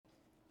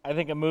I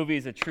think a movie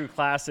is a true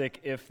classic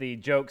if the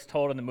jokes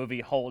told in the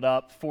movie hold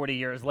up 40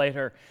 years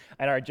later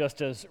and are just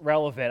as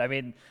relevant. I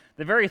mean,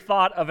 the very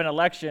thought of an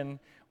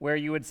election where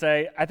you would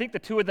say, I think the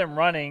two of them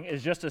running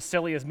is just as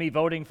silly as me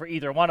voting for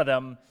either one of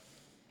them,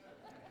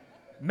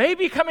 may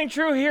be coming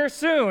true here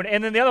soon.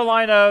 And then the other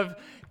line of,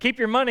 keep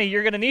your money,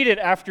 you're going to need it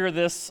after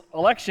this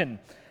election.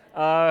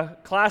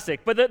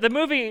 Classic. But the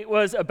movie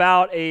was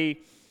about a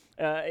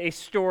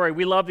story.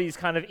 We love these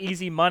kind of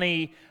easy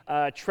money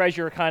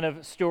treasure kind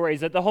of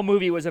stories that the whole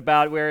movie was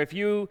about, where if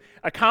you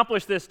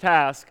accomplish this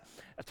task,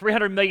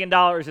 $300 million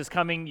is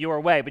coming your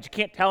way, but you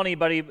can't tell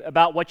anybody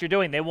about what you're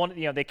doing.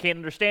 They can't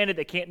understand it.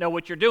 They can't know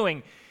what you're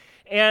doing.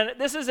 And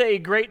this is a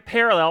great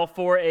parallel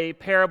for a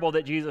parable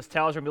that Jesus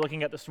tells. We're going to be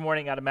looking at this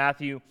morning out of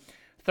Matthew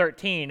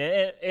 13.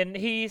 And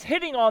he's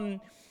hitting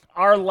on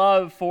our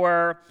love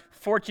for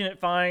fortunate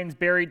finds,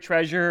 buried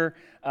treasure,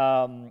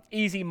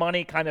 easy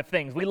money kind of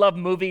things. We love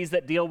movies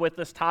that deal with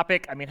this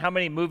topic. I mean, how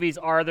many movies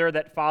are there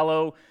that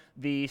follow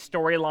the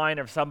storyline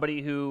of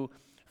somebody who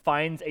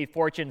finds a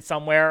fortune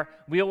somewhere?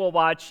 We will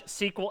watch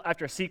sequel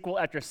after sequel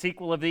after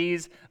sequel of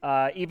these,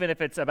 even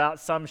if it's about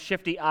some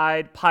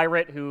shifty-eyed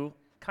pirate who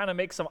kind of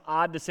makes some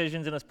odd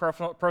decisions in his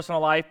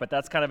personal life, but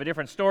that's kind of a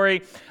different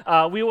story.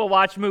 We will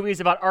watch movies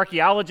about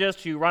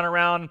archaeologists who run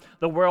around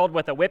the world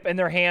with a whip in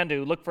their hand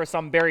to look for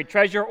some buried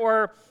treasure,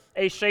 or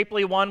a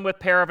shapely one with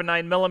pair of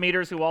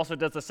 9mm who also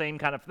does the same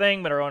kind of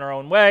thing, but are on our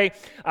own way.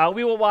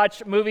 We will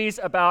watch movies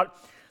about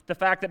the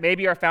fact that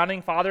maybe our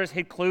founding fathers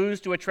hid clues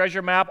to a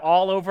treasure map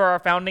all over our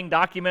founding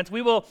documents.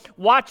 We will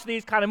watch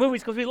these kind of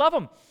movies because we love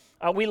them.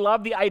 We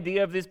love the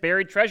idea of this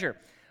buried treasure.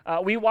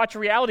 We watch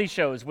reality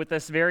shows with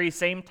this very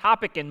same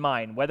topic in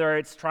mind, whether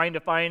it's trying to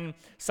find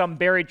some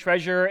buried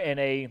treasure in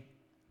a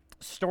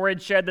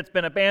storage shed that's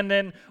been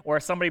abandoned, or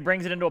somebody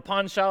brings it into a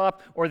pawn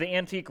shop, or the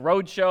Antique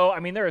Roadshow. I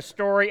mean, there is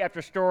story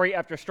after story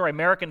after story,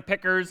 American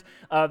pickers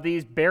of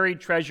these buried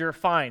treasure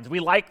finds. We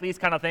like these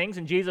kind of things,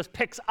 and Jesus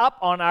picks up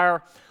on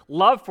our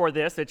love for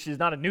this, which is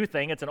not a new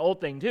thing, it's an old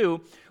thing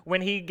too,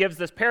 when he gives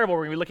this parable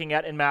we're going to be looking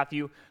at in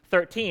Matthew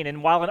 13.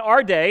 And while in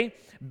our day,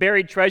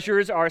 buried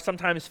treasures are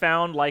sometimes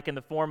found like in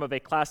the form of a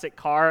classic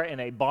car in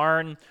a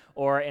barn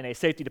or in a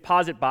safety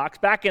deposit box,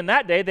 back in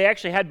that day, they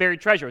actually had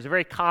buried treasure. It was a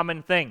very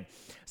common thing.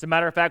 As a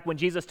matter of fact, when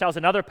Jesus tells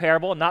another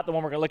parable, not the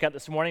one we're going to look at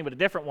this morning, but a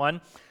different one,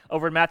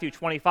 over in Matthew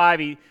 25,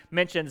 he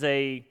mentions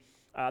there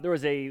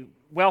was a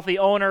wealthy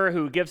owner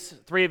who gives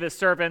three of his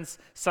servants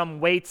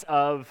some weights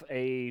of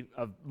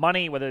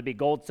money, whether it be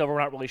gold, silver, we're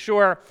not really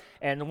sure,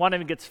 and one of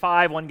them gets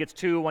 5, one gets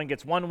 2, one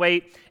gets 1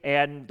 weight,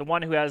 and the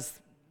one who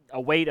has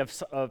a weight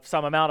of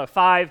some amount of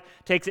 5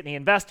 takes it and he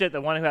invests it.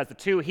 The one who has the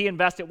 2, he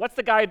invests it. What's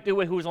the guy do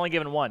with who was only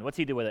given 1? What's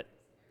he do with it?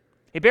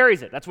 He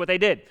buries it. That's what they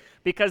did.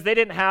 Because they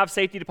didn't have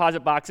safety deposit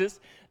boxes.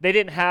 They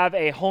didn't have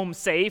a home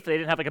safe. They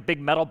didn't have like a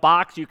big metal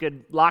box. You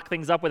could lock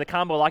things up with a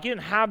combo lock. You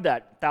didn't have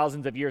that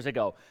thousands of years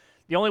ago.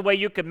 The only way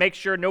you could make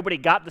sure nobody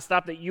got the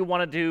stuff that you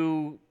wanted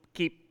to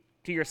keep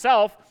to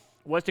yourself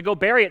was to go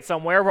bury it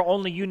somewhere where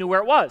only you knew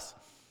where it was.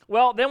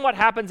 Well, then what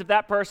happens if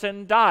that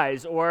person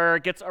dies or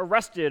gets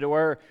arrested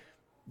or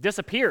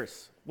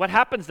disappears? What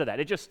happens to that?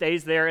 It just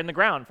stays there in the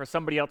ground for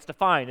somebody else to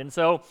find. And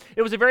so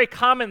it was a very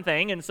common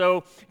thing. And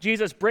so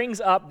Jesus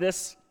brings up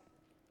this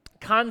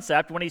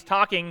concept when he's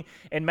talking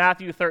in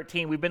Matthew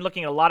 13. We've been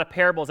looking at a lot of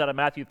parables out of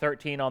Matthew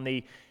 13 on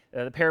the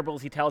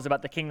parables he tells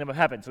about the kingdom of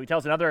heaven. So he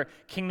tells another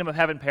kingdom of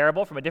heaven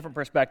parable from a different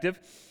perspective.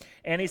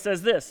 And he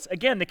says this,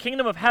 again, the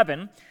kingdom of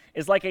heaven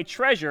is like a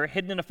treasure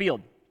hidden in a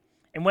field.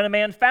 And when a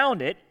man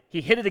found it,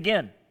 he hid it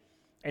again.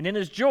 And in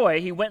his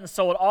joy, he went and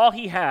sold all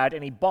he had,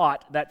 and he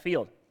bought that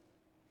field.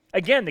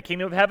 Again, the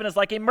kingdom of heaven is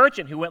like a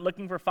merchant who went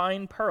looking for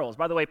fine pearls.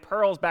 By the way,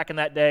 pearls back in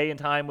that day and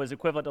time was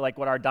equivalent to like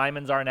what our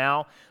diamonds are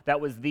now.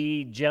 That was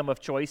the gem of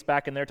choice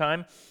back in their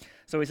time.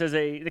 So he says,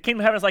 the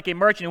kingdom of heaven is like a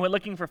merchant who went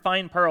looking for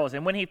fine pearls.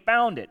 And when he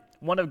found it,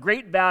 one of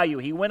great value,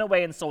 he went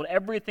away and sold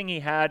everything he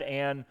had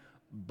and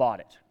bought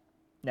it.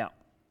 Now,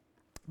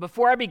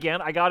 before I begin,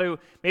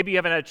 maybe you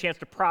haven't had a chance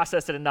to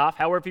process it enough.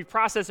 However, if you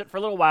process it for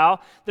a little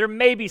while, there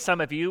may be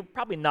some of you,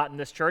 probably not in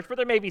this church, but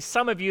there may be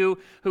some of you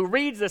who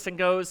reads this and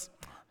goes,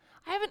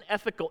 I have an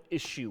ethical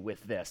issue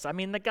with this. I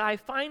mean, the guy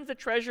finds the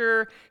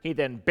treasure, he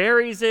then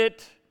buries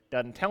it,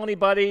 doesn't tell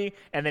anybody,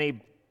 and then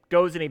he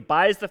goes and he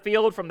buys the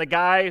field from the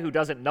guy who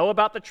doesn't know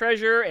about the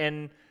treasure,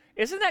 and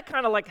isn't that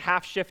kind of like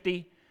half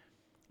shifty?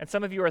 And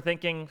some of you are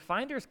thinking,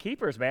 finders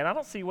keepers, man, I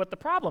don't see what the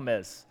problem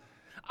is.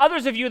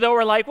 Others of you, though,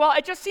 are like, well,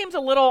 it just seems a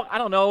little,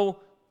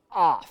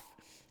 off.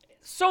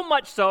 So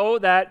much so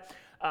that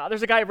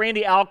there's a guy,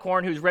 Randy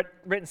Alcorn, who's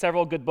written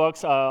several good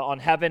books on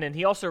heaven, and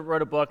he also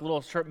wrote a book, a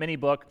little short mini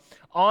book,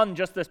 on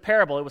just this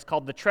parable. It was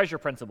called The Treasure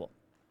Principle.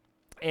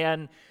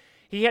 And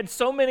he had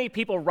so many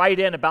people write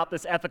in about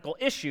this ethical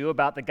issue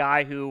about the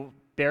guy who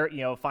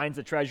finds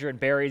the treasure and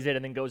buries it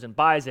and then goes and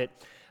buys it,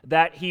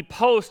 that he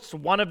posts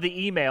one of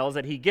the emails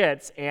that he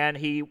gets, and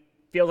he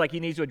feels like he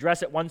needs to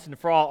address it once and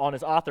for all on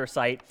his author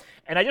site.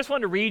 And I just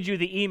wanted to read you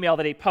the email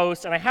that he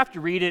posts, and I have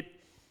to read it,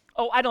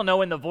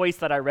 in the voice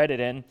that I read it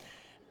in.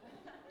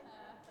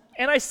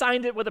 And I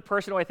signed it with a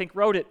person who I think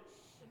wrote it.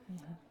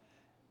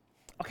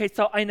 Okay,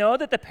 so I know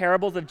that the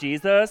parables of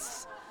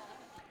Jesus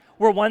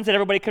were ones that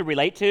everybody could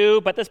relate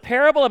to, but this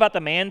parable about the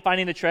man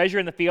finding the treasure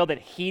in the field that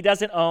he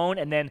doesn't own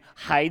and then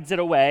hides it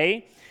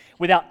away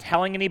without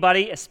telling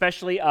anybody,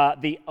 especially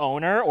the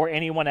owner or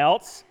anyone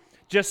else,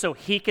 just so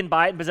he can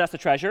buy it and possess the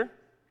treasure,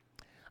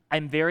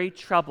 I'm very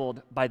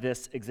troubled by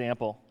this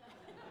example.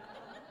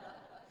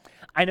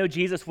 I know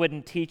Jesus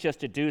wouldn't teach us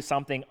to do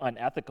something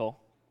unethical.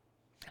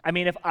 I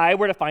mean, if I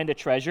were to find a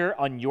treasure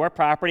on your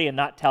property and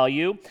not tell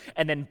you,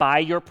 and then buy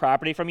your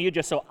property from you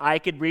just so I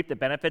could reap the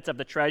benefits of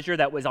the treasure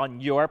that was on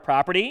your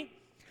property,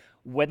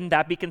 wouldn't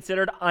that be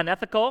considered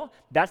unethical?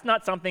 That's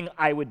not something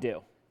I would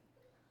do.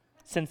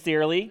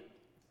 Sincerely,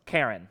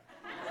 Karen.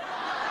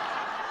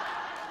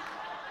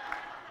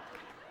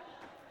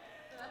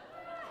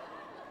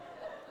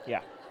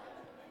 Yeah.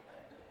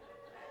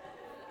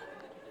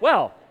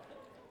 Well,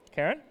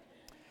 Karen?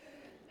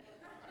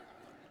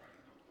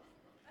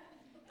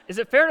 Is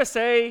it fair to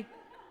say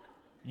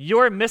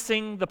you're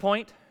missing the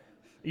point?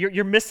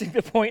 You're missing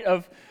the point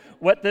of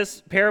what this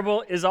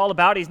parable is all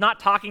about. He's not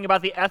talking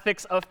about the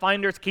ethics of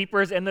finders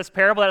keepers in this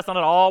parable. That's not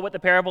at all what the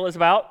parable is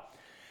about.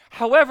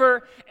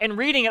 However, in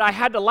reading it, I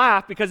had to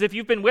laugh because if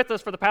you've been with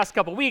us for the past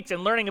couple weeks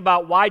and learning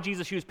about why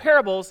Jesus used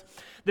parables,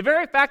 the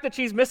very fact that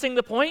she's missing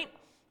the point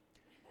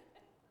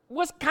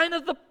was kind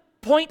of the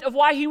point of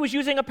why he was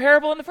using a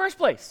parable in the first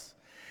place.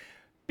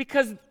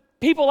 Because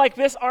people like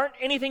this aren't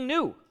anything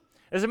new.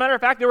 As a matter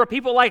of fact, there were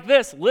people like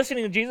this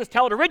listening to Jesus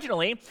tell it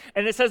originally,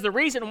 and it says the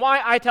reason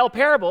why I tell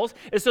parables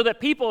is so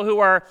that people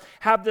who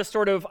have this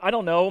sort of,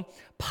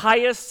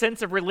 pious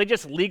sense of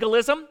religious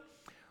legalism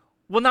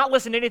will not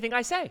listen to anything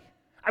I say.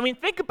 I mean,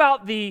 think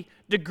about the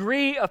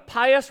degree of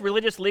pious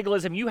religious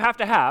legalism you have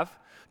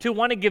to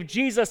want to give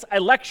Jesus a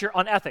lecture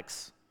on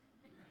ethics.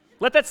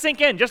 Let that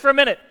sink in just for a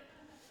minute.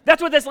 That's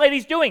what this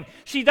lady's doing.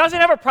 She doesn't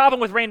have a problem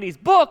with Randy's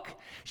book.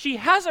 She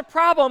has a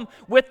problem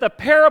with the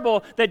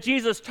parable that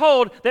Jesus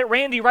told that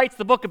Randy writes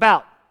the book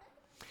about.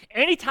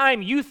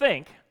 Anytime you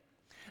think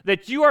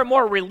that you are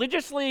more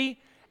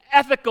religiously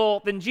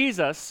ethical than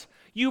Jesus,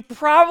 you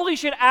probably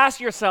should ask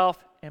yourself,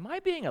 am I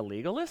being a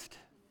legalist?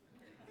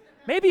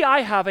 Maybe I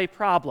have a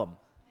problem.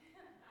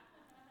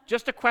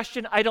 Just a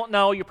question, I don't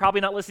know. You're probably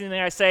not listening to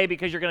anything I say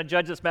because you're going to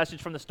judge this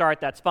message from the start.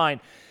 That's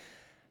fine.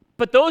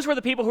 But those were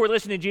the people who were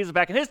listening to Jesus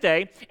back in his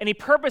day, and he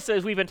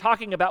purposes, we've been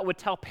talking about, would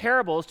tell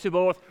parables to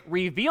both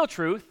reveal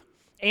truth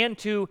and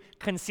to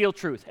conceal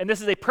truth. And this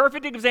is a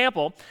perfect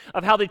example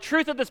of how the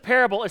truth of this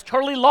parable is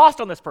totally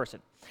lost on this person.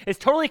 It's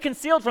totally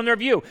concealed from their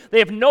view. They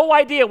have no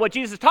idea what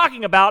Jesus is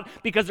talking about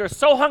because they're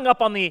so hung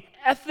up on the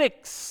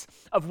ethics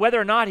of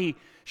whether or not he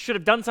should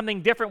have done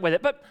something different with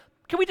it. But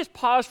can we just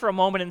pause for a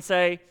moment and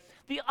say,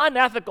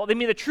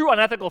 the true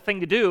unethical thing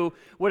to do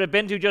would have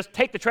been to just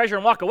take the treasure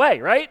and walk away,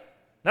 right?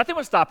 Nothing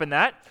was stopping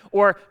that.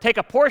 Or take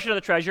a portion of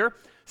the treasure,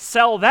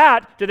 sell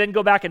that to then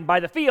go back and buy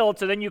the field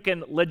so then you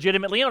can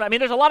legitimately own it. I mean,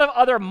 there's a lot of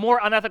other more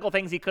unethical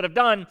things he could have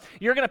done.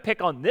 You're going to pick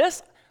on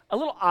this? A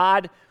little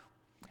odd.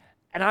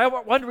 And I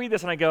wanted to read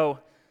this and I go,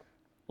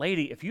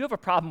 lady, if you have a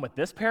problem with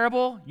this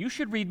parable, you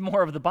should read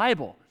more of the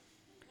Bible.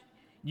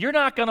 You're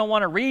not going to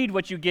want to read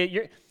what you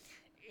get.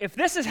 If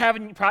this is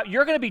having,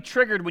 you're going to be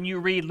triggered when you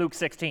read Luke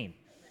 16.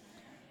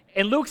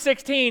 In Luke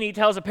 16, he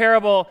tells a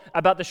parable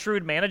about the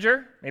shrewd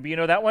manager. Maybe you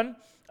know that one.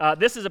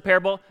 This is a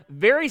parable.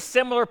 Very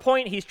similar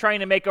point he's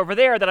trying to make over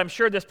there that I'm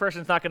sure this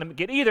person's not going to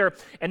get either.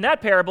 In that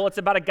parable, it's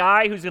about a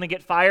guy who's going to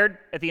get fired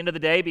at the end of the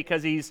day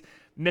because he's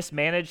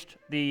mismanaged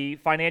the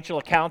financial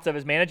accounts of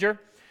his manager.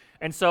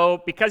 And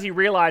so because he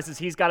realizes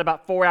he's got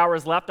about 4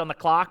 hours left on the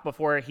clock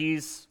before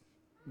he's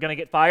going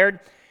to get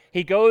fired,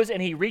 he goes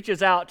and he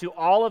reaches out to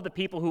all of the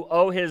people who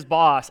owe his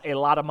boss a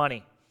lot of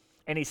money.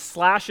 And he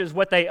slashes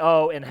what they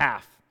owe in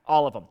half.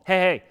 All of them.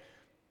 Hey,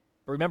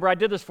 remember I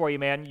did this for you,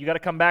 man. You got to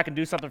come back and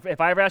do something. If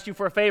I ever asked you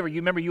for a favor, you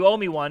remember you owe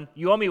me one.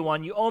 You owe me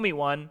one. You owe me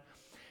one.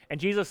 And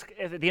Jesus,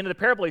 at the end of the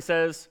parable, he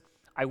says,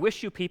 I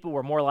wish you people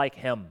were more like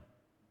him.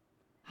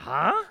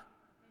 Huh?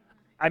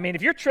 I mean,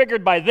 if you're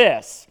triggered by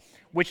this,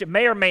 which it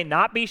may or may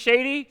not be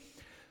shady,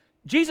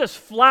 Jesus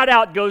flat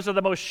out goes to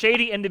the most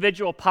shady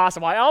individual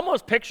possible. I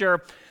almost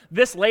picture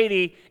this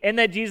lady in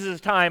that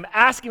Jesus' time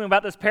asking him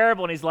about this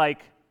parable, and he's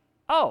like,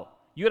 oh,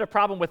 you had a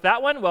problem with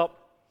that one? Well,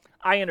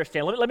 I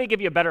understand. Let me give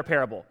you a better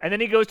parable. And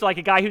then he goes to like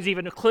a guy who's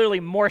even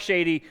clearly more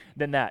shady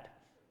than that.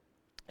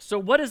 So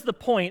what is the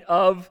point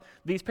of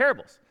these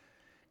parables?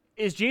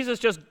 Is Jesus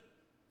just,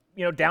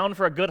 down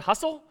for a good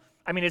hustle?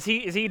 I mean, is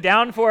he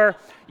down for,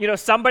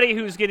 somebody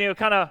who's going to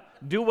kind of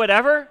do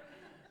whatever?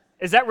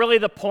 Is that really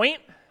the point?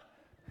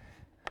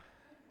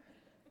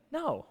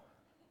 No.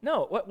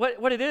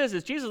 What it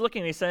is Jesus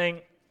looking and he's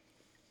saying,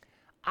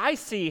 I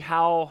see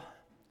how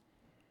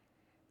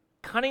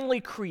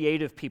cunningly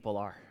creative people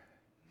are.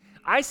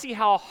 I see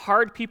how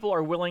hard people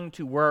are willing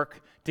to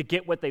work to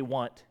get what they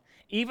want,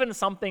 even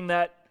something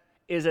that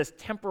is as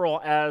temporal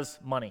as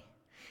money,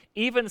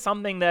 even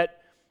something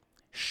that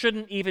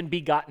shouldn't even be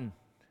gotten.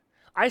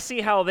 I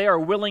see how they are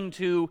willing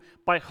to,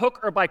 by hook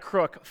or by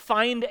crook,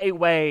 find a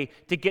way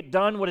to get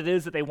done what it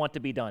is that they want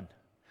to be done.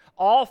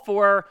 all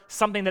for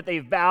something that they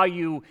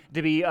value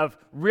to be of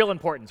real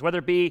importance, whether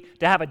it be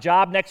to have a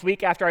job next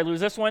week after I lose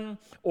this one,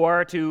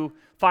 or to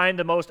find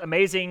the most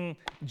amazing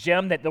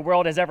gem that the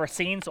world has ever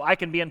seen so I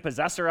can be in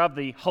possessor of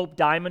the Hope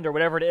Diamond or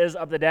whatever it is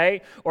of the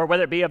day, or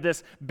whether it be of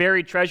this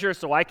buried treasure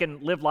so I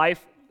can live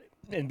life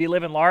and be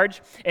living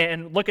large,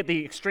 and look at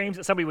the extremes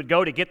that somebody would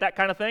go to get that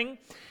kind of thing.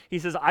 He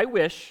says, I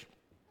wish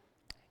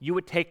you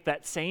would take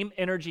that same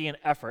energy and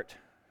effort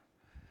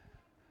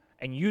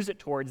and use it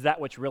towards that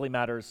which really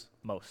matters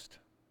most.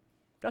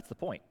 That's the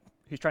point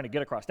he's trying to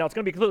get across. Now, it's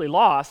going to be completely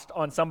lost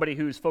on somebody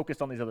who's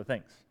focused on these other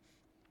things.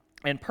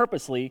 And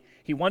purposely,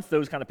 he wants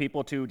those kind of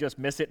people to just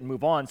miss it and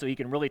move on so he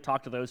can really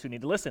talk to those who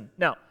need to listen.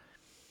 Now,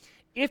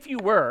 if you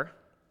were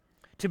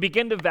to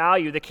begin to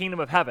value the kingdom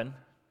of heaven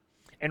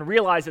and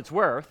realize its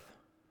worth,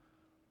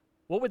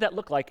 what would that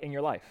look like in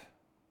your life?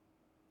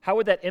 How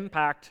would that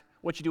impact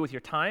what you do with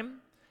your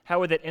time? How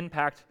would that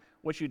impact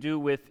what you do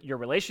with your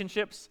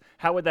relationships?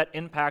 How would that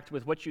impact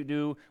with what you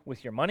do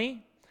with your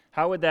money?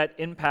 How would that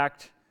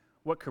impact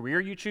what career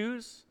you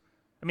choose?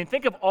 I mean,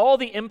 think of all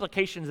the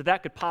implications that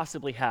that could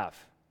possibly have.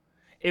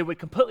 It would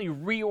completely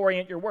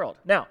reorient your world.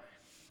 Now,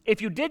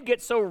 if you did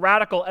get so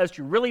radical as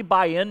to really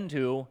buy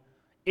into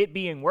it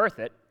being worth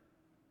it,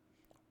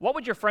 what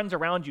would your friends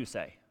around you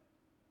say?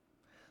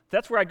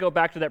 That's where I go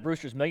back to that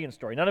Brewster's Millions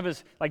story. None of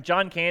his, like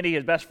John Candy,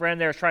 his best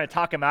friend there, is trying to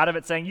talk him out of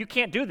it, saying, you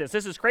can't do this.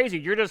 This is crazy.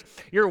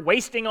 You're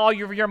wasting all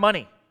your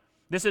money.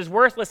 This is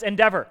worthless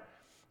endeavor.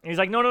 And he's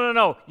like,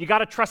 no. You got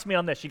to trust me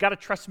on this. You got to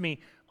trust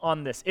me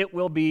on this. It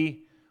will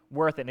be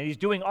worth it. And he's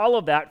doing all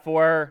of that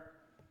for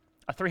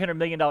a $300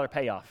 million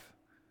payoff.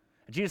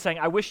 And Jesus is saying,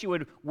 I wish you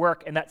would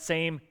work in that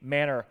same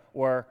manner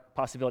or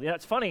possibility. And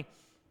it's funny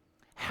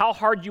how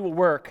hard you will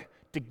work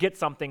to get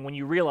something when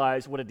you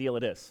realize what a deal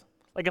it is.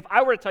 Like if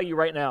I were to tell you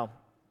right now,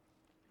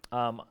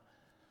 a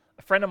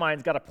friend of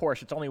mine's got a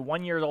Porsche. It's only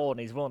 1 year old,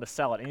 and he's willing to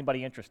sell it.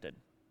 Anybody interested?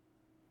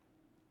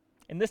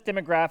 In this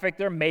demographic,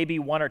 there may be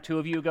one or two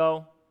of you who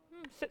go,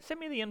 send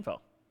me the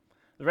info.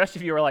 The rest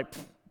of you are like,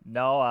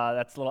 no,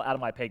 that's a little out of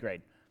my pay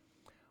grade.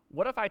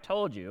 What if I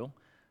told you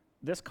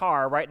this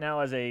car right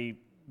now has a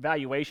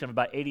valuation of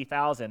about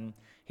 $80,000,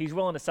 he's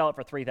willing to sell it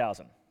for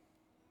 $3,000?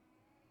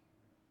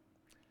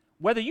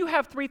 Whether you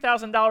have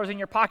 $3,000 in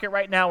your pocket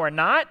right now or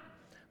not,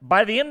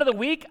 by the end of the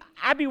week,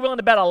 I'd be willing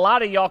to bet a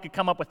lot of y'all could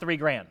come up with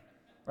 $3,000,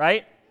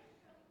 right?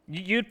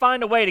 You'd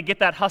find a way to get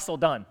that hustle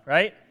done,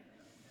 right?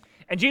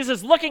 And Jesus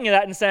is looking at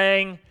that and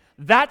saying,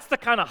 that's the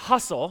kind of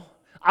hustle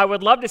I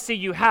would love to see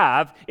you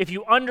have if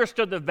you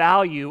understood the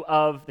value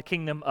of the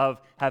kingdom of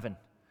heaven.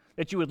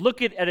 That you would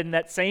look at it in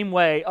that same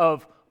way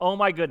of, oh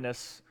my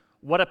goodness,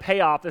 what a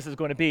payoff this is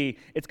going to be.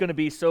 It's going to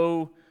be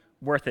so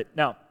worth it.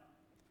 Now,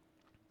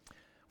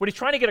 what he's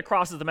trying to get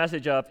across is the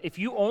message of, if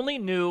you only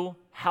knew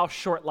how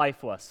short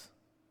life was,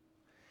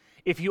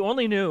 if you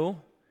only knew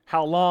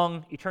how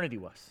long eternity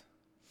was,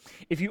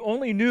 if you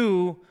only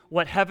knew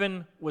what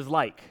heaven was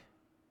like,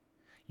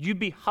 you'd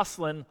be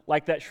hustling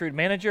like that shrewd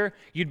manager,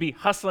 you'd be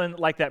hustling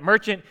like that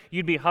merchant,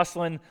 you'd be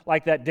hustling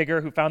like that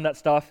digger who found that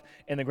stuff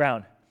in the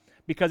ground,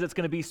 because it's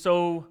going to be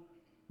so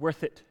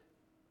worth it.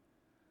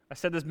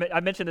 I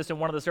mentioned this in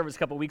one of the services a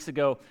couple weeks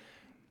ago.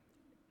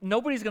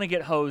 Nobody's going to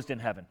get hosed in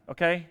heaven,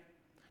 okay?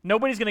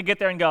 Nobody's going to get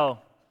there and go,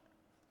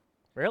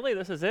 really,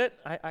 this is it?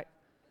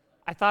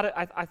 I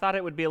thought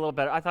it would be a little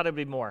better. I thought it would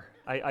be more.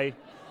 I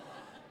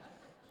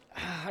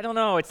don't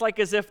know. It's like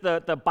as if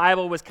the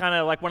Bible was kind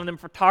of like one of them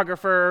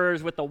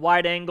photographers with the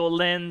wide-angle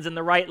lens and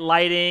the right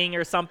lighting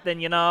or something,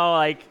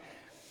 like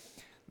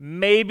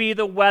maybe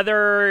the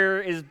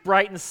weather is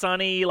bright and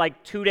sunny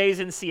like 2 days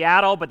in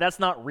Seattle, but that's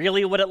not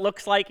really what it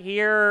looks like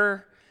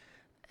here.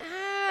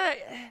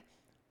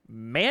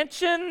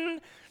 Mansion?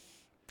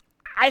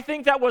 I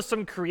think that was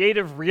some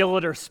creative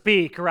realtor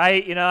speak,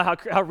 right? How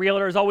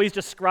realtors always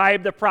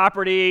describe the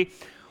property.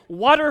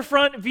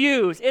 Waterfront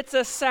views. It's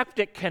a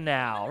septic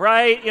canal,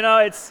 right?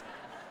 It's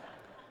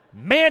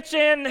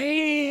mansion.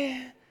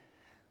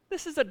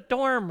 This is a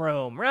dorm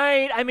room,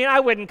 right? I mean, I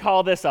wouldn't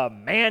call this a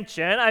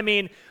mansion. I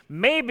mean,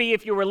 maybe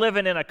if you were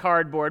living in a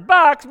cardboard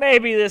box,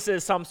 maybe this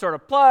is some sort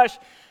of plush.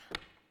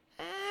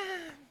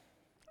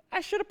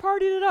 I should have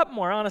partied it up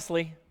more,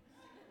 honestly.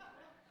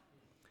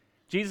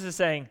 Jesus is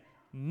saying,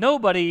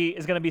 nobody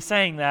is going to be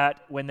saying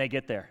that when they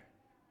get there.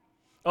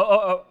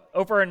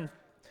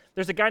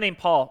 There's a guy named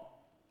Paul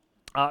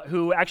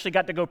who actually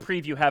got to go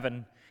preview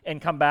heaven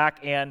and come back,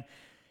 and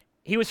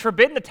he was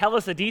forbidden to tell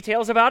us the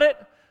details about it,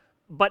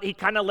 but he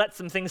kind of let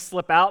some things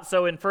slip out.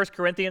 So in 1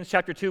 Corinthians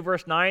chapter 2,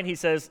 verse 9, he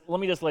says, let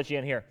me just let you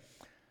in here.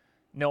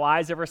 No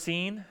eyes ever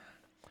seen,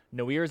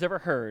 no ears ever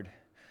heard,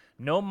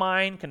 no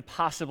mind can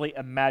possibly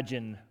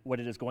imagine what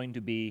it is going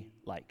to be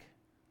like.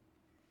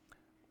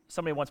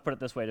 Somebody once put it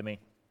this way to me.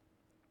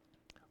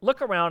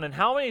 Look around, and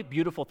how many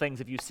beautiful things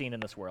have you seen in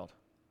this world?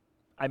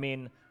 I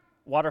mean,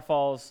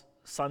 waterfalls,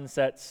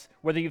 sunsets,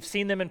 whether you've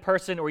seen them in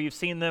person or you've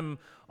seen them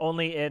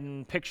only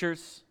in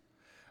pictures,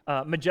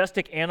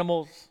 majestic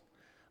animals,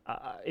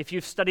 If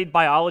you've studied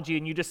biology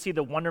and you just see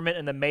the wonderment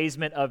and the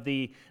amazement of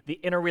the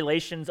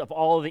interrelations of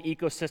all of the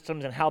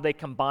ecosystems and how they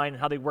combine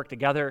and how they work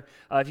together,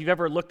 if you've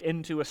ever looked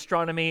into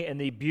astronomy and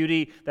the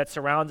beauty that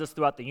surrounds us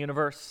throughout the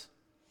universe,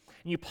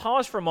 and you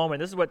pause for a moment,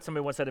 this is what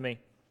somebody once said to me.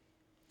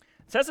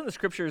 It says in the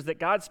scriptures that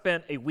God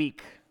spent a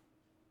week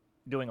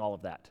doing all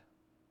of that.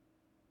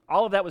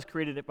 All of that was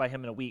created by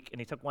him in a week,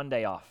 and he took one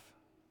day off.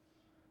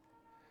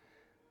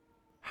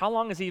 How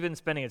long has he been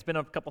spending? It's been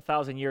a couple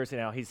thousand years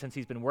now since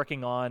he's been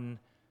working on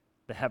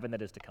the heaven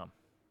that is to come.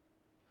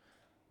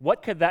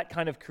 What could that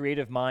kind of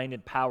creative mind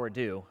and power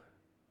do?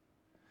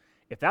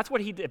 If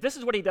this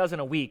is what he does in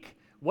a week,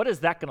 what is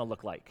that going to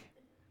look like?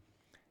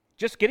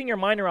 Just getting your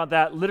mind around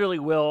that literally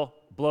will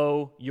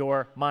blow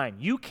your mind.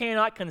 You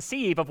cannot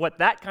conceive of what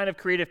that kind of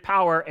creative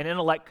power and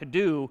intellect could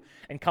do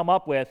and come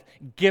up with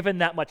given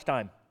that much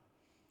time.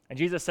 And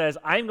Jesus says,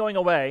 I'm going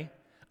away,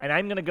 and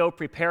I'm going to go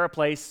prepare a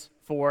place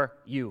for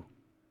you.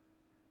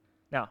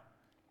 Now,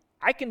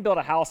 I can build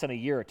a house in a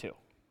year or two,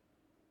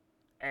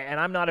 and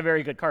I'm not a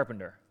very good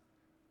carpenter,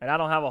 and I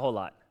don't have a whole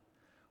lot.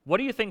 What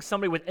do you think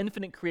somebody with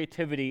infinite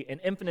creativity and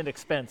infinite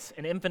expense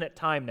and infinite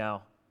time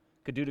now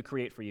could do to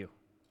create for you?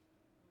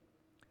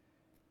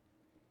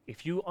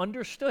 If you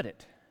understood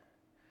it,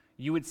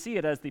 you would see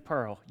it as the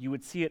pearl. You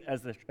would see it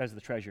as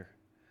the treasure.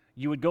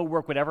 You would go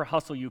work whatever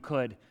hustle you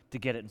could to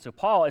get it. And so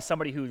Paul is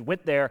somebody who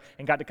went there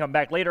and got to come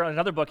back. Later on,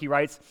 another book he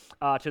writes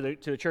to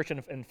the church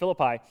in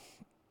Philippi.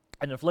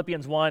 And in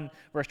Philippians 1,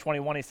 verse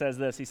 21, he says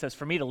this. He says,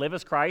 for me to live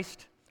is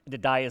Christ, and to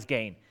die is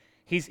gain.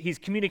 He's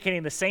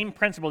communicating the same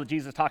principle that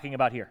Jesus is talking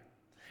about here.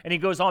 And he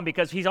goes on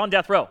because he's on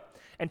death row.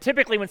 And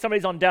typically when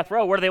somebody's on death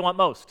row, what do they want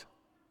most?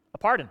 A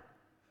pardon.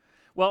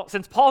 Well,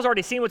 since Paul's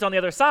already seen what's on the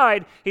other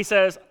side, he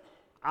says,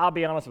 I'll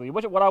be honest with you,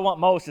 what I want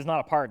most is not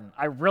a pardon.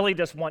 I really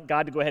just want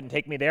God to go ahead and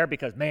take me there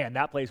because, man,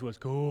 that place was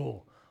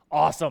cool,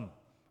 awesome.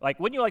 Like,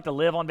 wouldn't you like to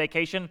live on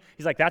vacation?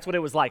 He's like, that's what it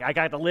was like. I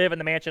got to live in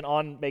the mansion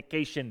on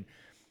vacation.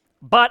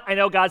 But I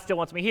know God still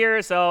wants me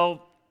here,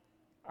 so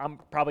I'm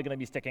probably going to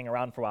be sticking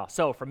around for a while.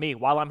 So for me,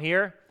 while I'm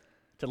here,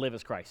 to live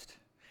is Christ.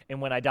 And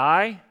when I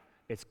die,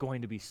 it's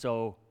going to be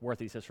so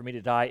worth it. He says, for me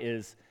to die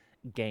is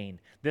gain.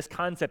 This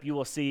concept you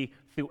will see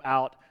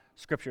throughout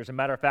Scripture. As a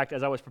matter of fact,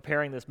 as I was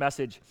preparing this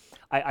message,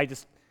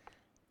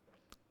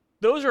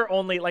 those are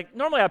only,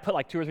 normally I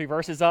put 2 or 3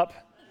 verses up.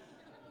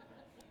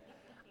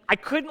 I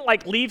couldn't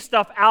leave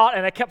stuff out,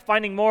 and I kept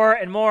finding more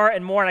and more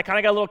and more, and I kind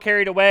of got a little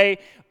carried away.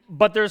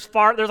 But there's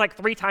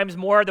 3 times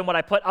more than what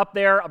I put up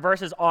there,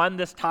 verses on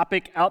this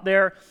topic out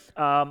there.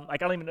 I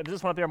don't even know, is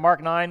this one up there,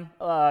 Mark 9?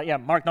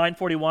 Mark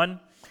 9:41.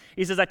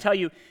 He says, I tell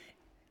you,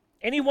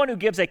 anyone who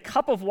gives a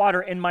cup of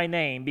water in my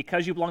name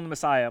because you belong to the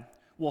Messiah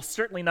will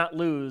certainly not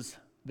lose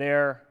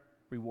their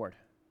reward.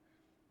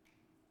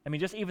 I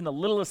mean, just even the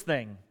littlest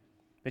thing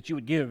that you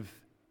would give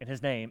in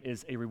his name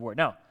is a reward.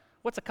 Now,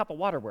 what's a cup of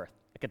water worth?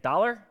 Like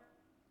 $1? I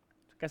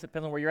guess it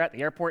depends on where you're at.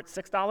 The airport,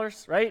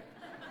 $6, right?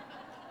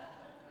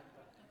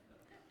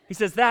 He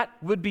says that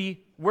would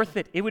be worth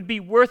it. It would be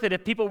worth it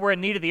if people were in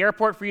need at the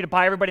airport for you to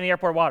buy everybody in the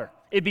airport water.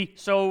 It'd be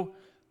so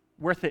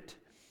worth it.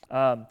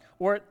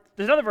 Or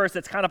there's another verse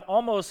that's kind of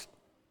almost,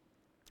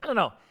 I don't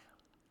know,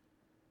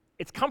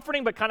 it's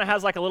comforting but kind of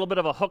has a little bit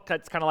of a hook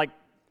that's kind of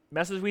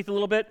messes with you a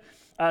little bit.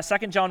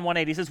 2 John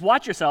 1:8, he says,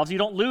 watch yourselves, you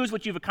don't lose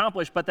what you've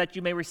accomplished, but that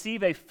you may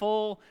receive a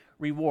full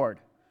reward.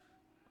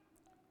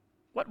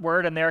 What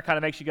word in there kind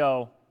of makes you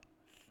go,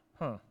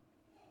 Did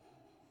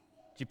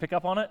you pick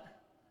up on it?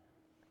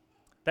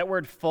 That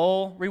word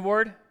full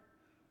reward?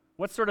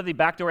 What's sort of the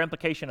backdoor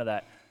implication of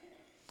that?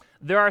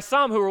 There are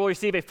some who will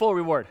receive a full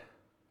reward.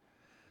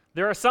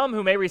 There are some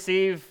who may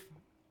receive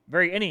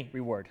any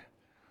reward.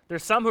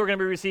 There's some who are going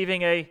to be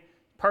receiving a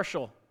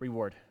partial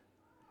reward.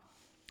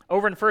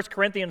 Over in 1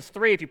 Corinthians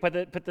 3, if you put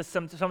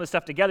some of the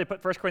stuff together,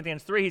 put 1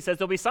 Corinthians 3, he says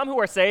there'll be some who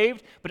are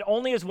saved, but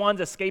only as ones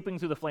escaping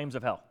through the flames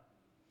of hell.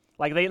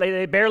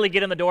 They barely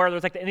get in the door.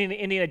 There's the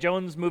Indiana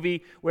Jones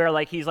movie where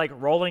he's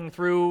rolling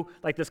through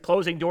this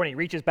closing door and he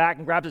reaches back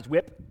and grabs his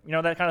whip,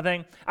 that kind of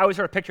thing. I always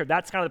sort of pictured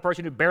that's kind of the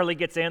person who barely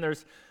gets in.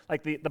 There's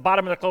the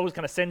bottom of the clothes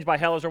kind of singed by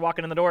hell as they're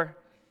walking in the door.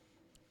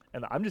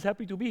 And I'm just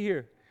happy to be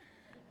here.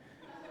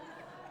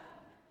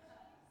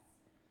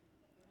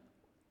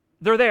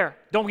 They're there.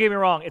 Don't get me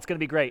wrong. It's going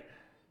to be great.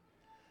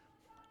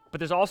 But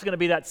there's also going to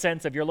be that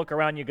sense of you look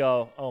around and you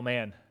go, oh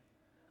man,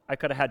 I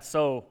could have had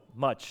so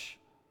much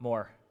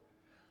more.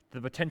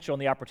 The potential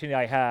and the opportunity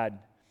I had.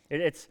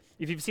 If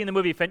you've seen the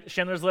movie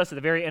Schindler's List, at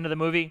the very end of the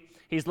movie,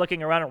 he's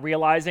looking around and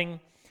realizing,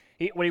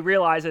 what he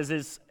realizes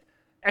is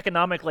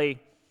economically,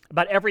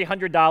 about every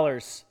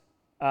 $100,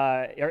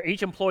 or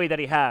each employee that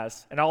he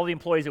has, and all the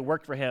employees that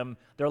worked for him,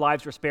 their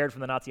lives were spared from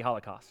the Nazi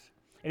Holocaust.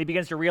 And he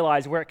begins to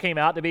realize where it came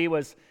out to be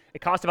was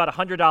it cost about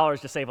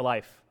 $100 to save a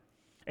life.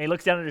 And he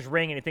looks down at his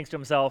ring and he thinks to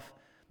himself,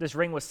 this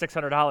ring was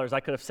 $600. I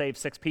could have saved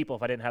 6 people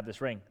if I didn't have this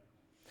ring.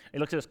 He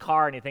looks at his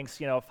car and he thinks,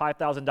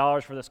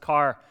 $5,000 for this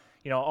car,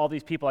 all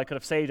these people I could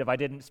have saved if I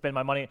didn't spend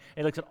my money. And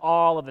he looks at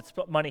all of the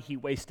money he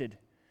wasted.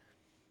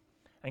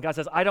 And God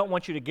says, I don't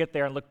want you to get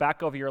there and look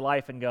back over your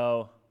life and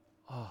go,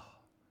 oh,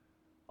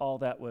 all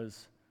that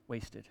was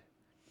wasted.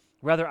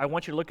 Rather, I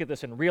want you to look at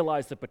this and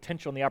realize the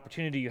potential and the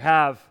opportunity you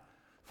have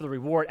for the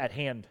reward at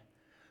hand,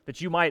 that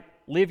you might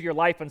live your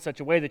life in such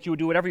a way that you would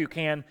do whatever you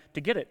can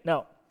to get it.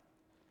 Now,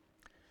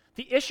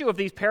 the issue of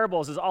these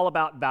parables is all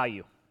about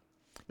value.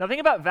 Now, the thing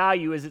about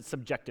value is it's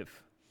subjective.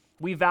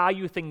 We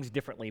value things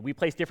differently. We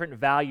place different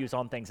values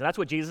on things, and that's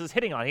what Jesus is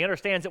hitting on. He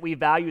understands that we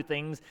value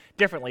things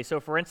differently. So,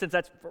 for instance,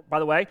 by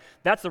the way,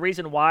 that's the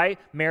reason why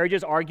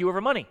marriages argue over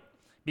money,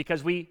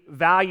 because we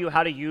value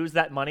how to use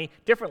that money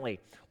differently.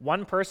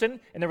 One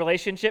person in the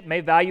relationship may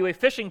value a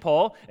fishing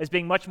pole as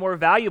being much more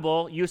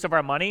valuable use of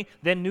our money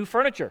than new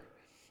furniture.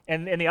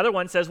 And the other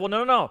one says, well,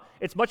 no.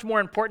 It's much more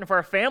important for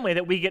our family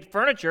that we get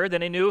furniture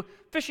than a new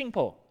fishing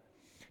pole.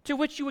 To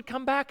which you would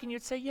come back and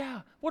you'd say,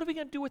 yeah, what are we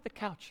going to do with the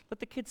couch? Let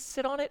the kids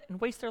sit on it and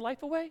waste their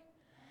life away?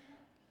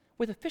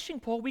 With a fishing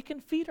pole, we can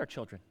feed our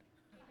children.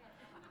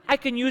 I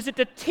can use it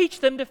to teach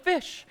them to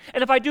fish.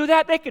 And if I do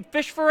that, they could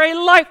fish for a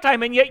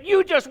lifetime, and yet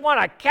you just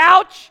want a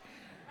couch?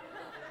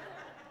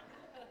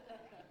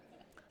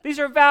 These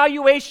are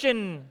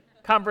valuation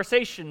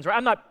conversations. Right?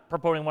 I'm not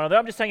proposing one of them.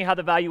 I'm just telling you how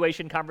the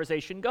valuation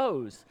conversation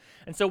goes.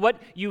 And so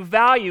what you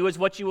value is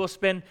what you will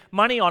spend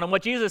money on. And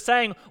what Jesus is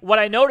saying, what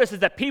I notice is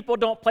that people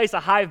don't place a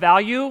high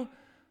value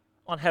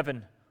on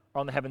heaven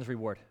or on the heaven's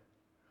reward.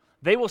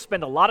 They will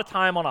spend a lot of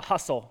time on a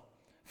hustle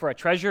for a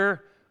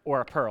treasure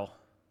or a pearl,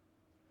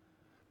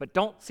 but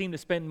don't seem to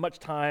spend much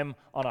time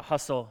on a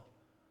hustle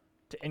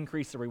to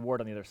increase the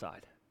reward on the other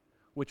side,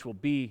 which will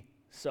be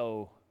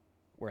so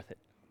worth it.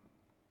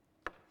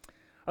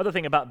 Other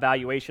thing about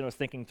valuation I was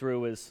thinking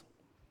through is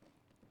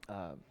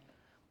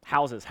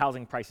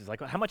housing prices.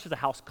 Like, how much does a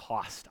house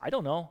cost? I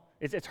don't know.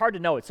 It's hard to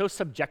know. It's so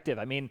subjective.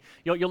 I mean,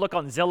 you'll look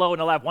on Zillow and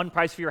they'll have one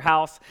price for your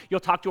house. You'll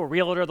talk to a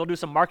realtor. They'll do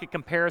some market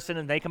comparison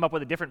and they come up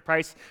with a different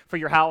price for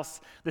your house.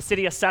 The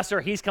city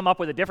assessor, he's come up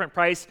with a different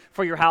price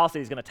for your house that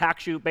he's going to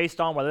tax you based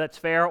on whether that's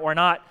fair or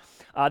not.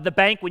 The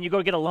bank, when you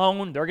go get a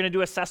loan, they're going to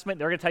do assessment.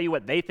 They're going to tell you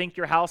what they think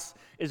your house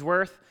is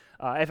worth.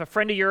 If a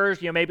friend of yours,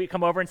 maybe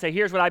come over and say,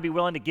 here's what I'd be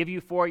willing to give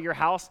you for your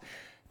house.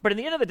 But at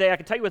the end of the day, I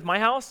can tell you with my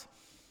house,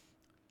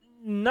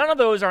 none of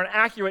those are an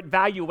accurate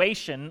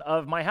valuation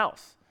of my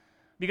house.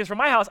 Because for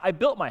my house, I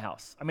built my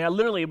house. I mean,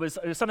 it was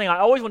something I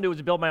always wanted to do was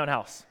to build my own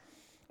house.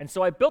 And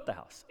so I built the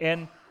house.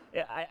 And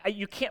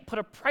you can't put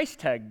a price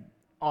tag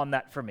on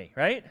that for me,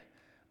 right?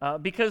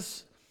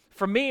 Because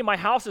for me, my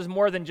house is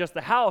more than just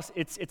the house.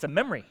 It's a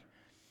memory.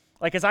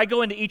 Like as I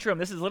go into each room,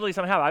 this is literally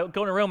something I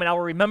go in a room and I will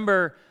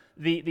remember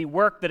the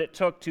work that it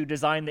took to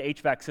design the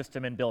HVAC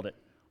system and build it.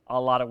 A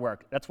lot of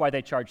work. That's why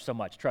they charge so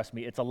much. Trust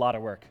me, it's a lot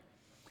of work.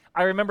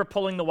 I remember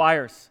pulling the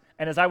wires,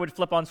 and as I would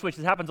flip on switches,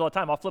 this happens all the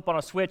time, I'll flip on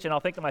a switch and I'll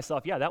think to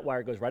myself, yeah, that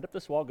wire goes right up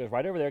this wall, goes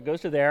right over there,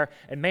 goes to there,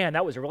 and man,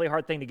 that was a really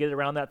hard thing to get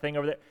around that thing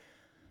over there.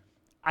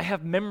 I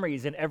have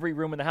memories in every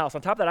room in the house. On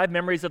top of that, I have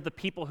memories of the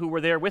people who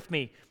were there with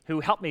me,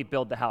 who helped me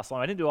build the house.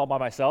 I didn't do it all by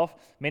myself.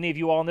 Many of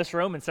you all in this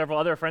room and several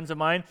other friends of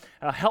mine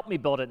helped me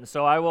build it. And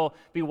so I will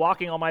be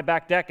walking on my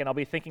back deck, and I'll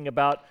be thinking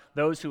about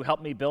those who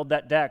helped me build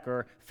that deck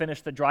or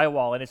finish the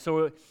drywall.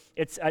 And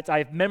I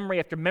have memory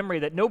after memory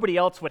that nobody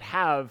else would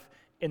have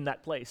in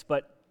that place.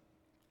 But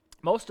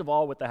most of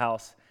all with the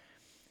house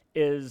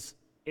is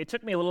it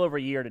took me a little over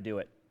a year to do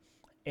it.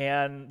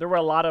 And there were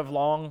a lot of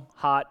long,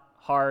 hot,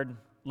 hard,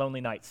 lonely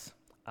nights.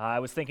 I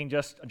was thinking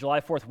just July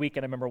 4th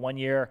weekend, I remember one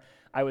year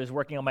I was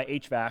working on my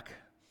HVAC.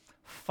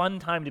 Fun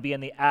time to be in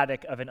the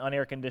attic of an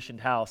unair-conditioned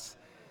house.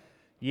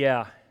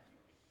 Yeah.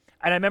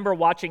 And I remember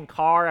watching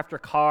car after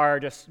car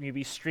just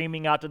maybe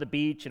streaming out to the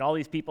beach and all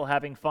these people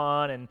having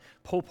fun and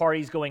pool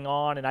parties going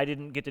on, and I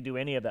didn't get to do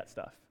any of that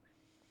stuff.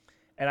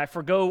 And I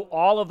forgo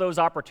all of those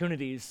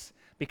opportunities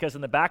because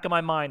in the back of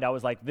my mind I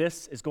was like,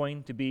 this is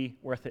going to be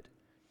worth it.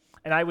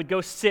 And I would go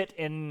sit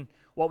in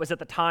what was at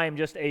the time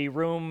just a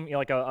room,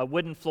 like a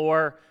wooden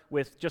floor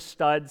with just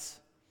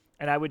studs.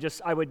 And I would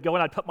go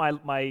and I'd put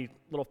my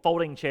little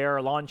folding chair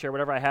or lawn chair,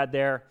 whatever I had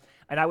there,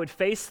 and I would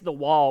face the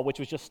wall, which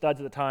was just studs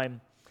at the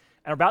time,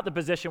 and about the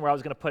position where I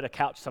was going to put a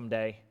couch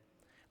someday.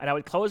 And I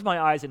would close my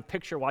eyes and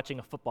picture watching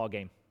a football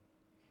game.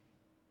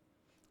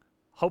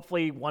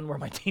 Hopefully one where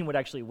my team would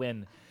actually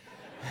win.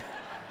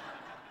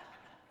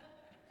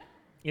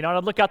 And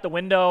I'd look out the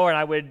window and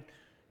I would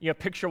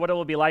picture what it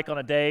will be like on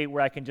a day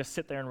where I can just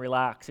sit there and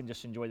relax and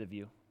just enjoy the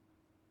view.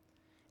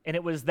 And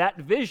it was that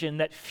vision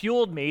that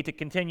fueled me to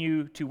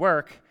continue to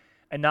work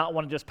and not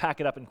want to just pack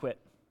it up and quit.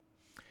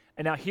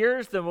 And now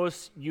here's the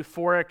most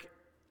euphoric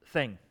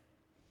thing.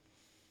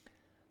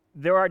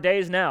 There are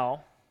days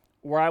now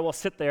where I will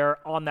sit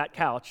there on that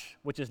couch,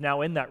 which is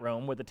now in that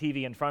room with the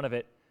TV in front of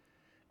it,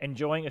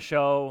 enjoying a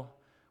show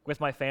with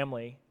my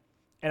family,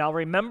 and I'll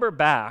remember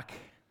back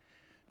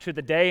to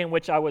the day in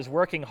which I was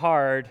working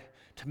hard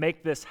to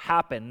make this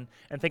happen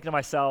and think to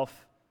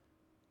myself,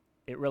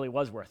 it really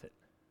was worth it.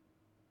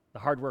 The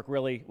hard work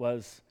really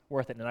was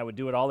worth it, and I would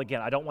do it all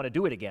again. I don't want to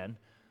do it again,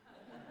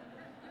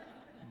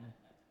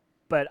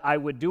 but I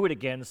would do it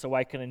again so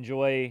I can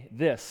enjoy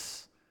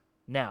this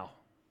now.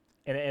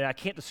 And I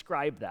can't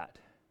describe that.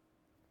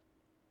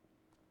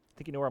 I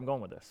think you know where I'm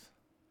going with this.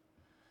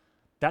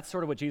 That's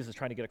sort of what Jesus is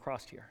trying to get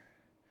across here.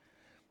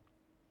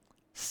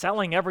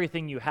 selling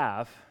everything you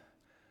have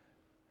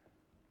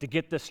to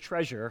get this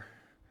treasure,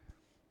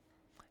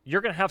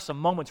 you're going to have some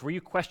moments where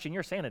you question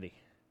your sanity,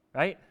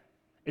 right?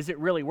 Is it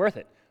really worth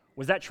it?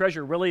 Was that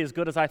treasure really as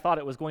good as I thought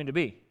it was going to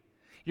be?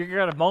 You're going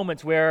to have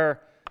moments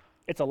where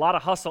it's a lot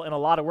of hustle and a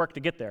lot of work to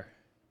get there.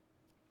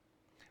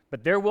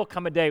 But there will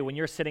come a day when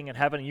you're sitting in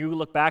heaven and you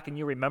look back and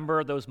you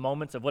remember those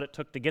moments of what it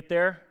took to get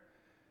there,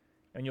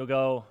 and you'll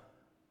go,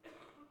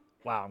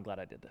 wow, I'm glad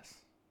I did this.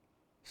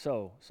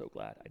 So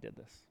glad I did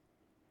this.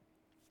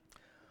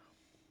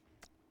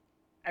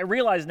 I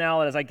realize now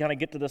that as I kind of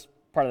get to this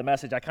part of the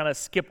message, I kind of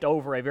skipped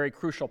over a very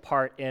crucial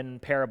part in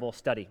parable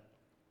study.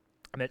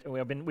 I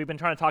mean, we've been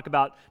trying to talk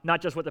about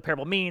not just what the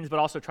parable means, but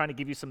also trying to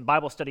give you some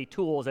Bible study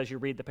tools as you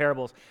read the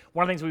parables.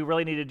 One of the things we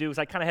really need to do is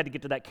I kind of had to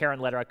get to that Karen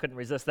letter. I couldn't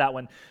resist that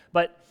one.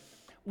 But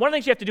one of the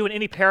things you have to do in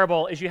any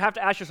parable is you have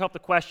to ask yourself the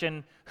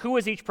question, who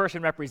does each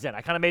person represent?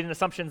 I kind of made an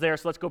assumption there,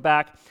 so let's go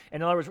back.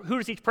 In other words, who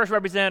does each person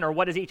represent, or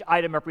what does each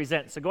item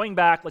represent? So going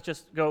back, let's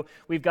just go,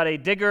 we've got a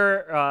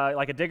digger,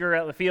 like a digger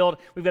out in the field.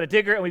 We've got a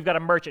digger, and we've got a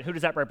merchant. Who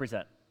does that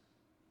represent?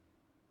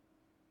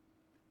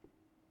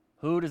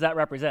 Who does that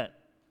represent?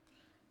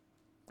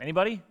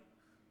 Anybody?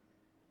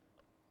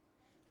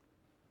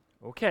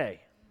 Okay.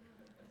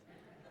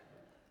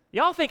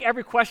 Y'all think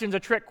every question's a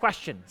trick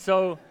question,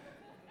 so...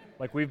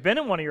 Like we've been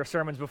in one of your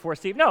sermons before,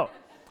 Steve. No.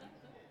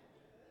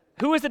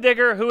 Who is the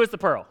digger? Who is the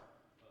pearl?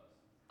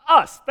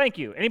 Us. Thank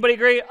you. Anybody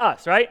agree?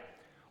 Us, right?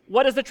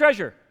 What is the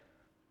treasure?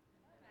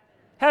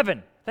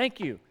 Heaven.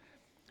 Thank you.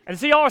 And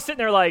so y'all are sitting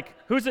there like,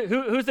 who's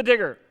the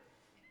digger?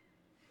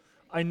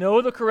 I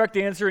know the correct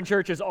answer in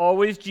church is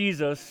always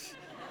Jesus.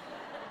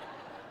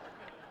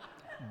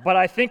 But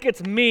I think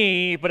it's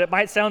me, but it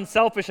might sound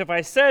selfish if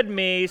I said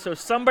me, so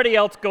somebody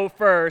else go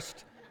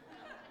first.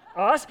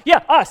 Us?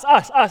 Yeah, us.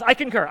 I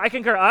concur.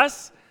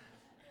 Us?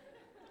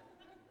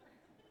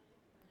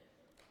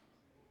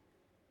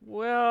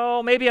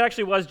 Well, maybe it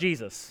actually was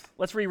Jesus.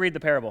 Let's reread the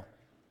parable.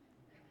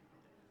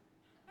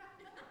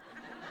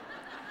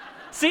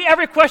 See,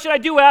 every question I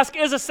do ask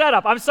is a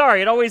setup. I'm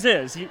sorry, it always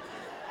is.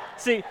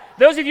 See,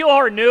 those of you who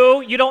are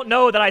new, you don't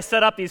know that I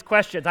set up these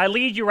questions. I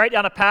lead you right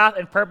down a path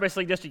and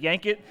purposely just to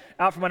yank it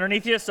out from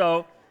underneath you.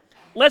 So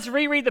let's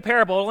reread the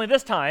parable, only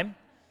this time,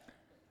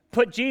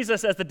 put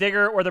Jesus as the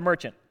digger or the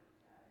merchant.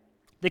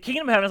 The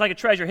kingdom of heaven is like a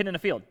treasure hidden in a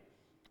field.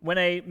 When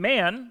a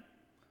man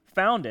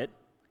found it,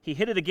 he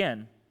hid it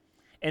again,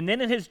 and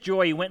then in his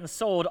joy he went and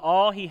sold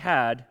all he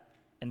had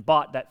and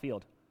bought that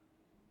field.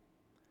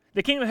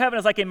 The kingdom of heaven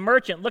is like a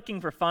merchant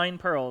looking for fine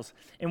pearls,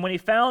 and when he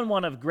found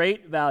one of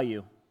great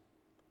value,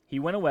 he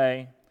went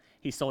away,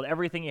 he sold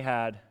everything he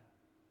had,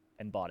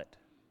 and bought it.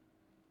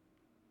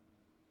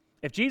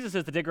 If Jesus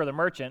is the digger or the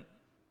merchant,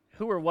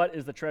 who or what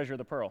is the treasure of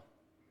the pearl?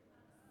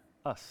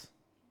 Us.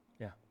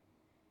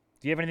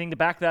 Do you have anything to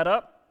back that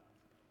up?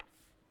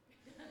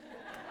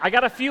 I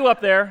got a few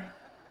up there.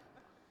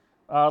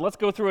 Let's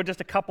go through just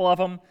a couple of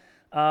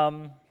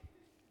them.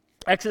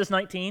 Exodus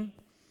 19.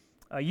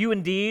 You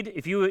indeed,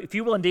 if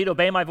you will indeed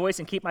obey my voice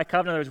and keep my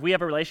covenant, in other words, we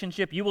have a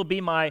relationship, you will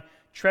be my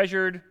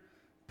treasured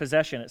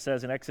possession, it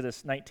says in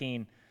Exodus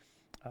 19.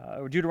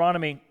 Or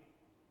Deuteronomy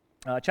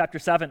chapter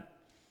 7.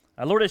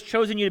 The Lord has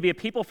chosen you to be a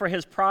people for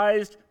his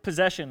prized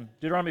possession.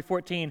 Deuteronomy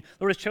 14. The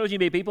Lord has chosen you to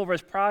be a people for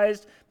his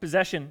prized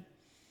possession.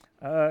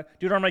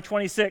 Deuteronomy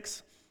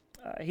 26,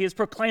 he has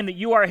proclaimed that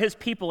you are his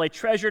people, a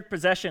treasured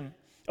possession.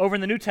 Over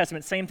in the New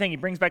Testament, same thing. He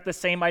brings back the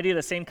same idea,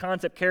 the same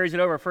concept, carries it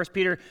over. 1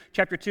 Peter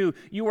chapter 2,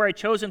 you are a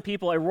chosen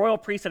people, a royal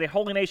priesthood, a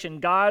holy nation,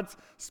 God's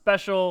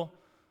special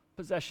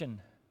possession.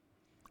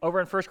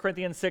 Over in 1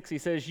 Corinthians 6, he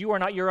says, you are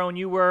not your own,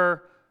 you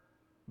were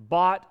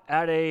bought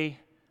at a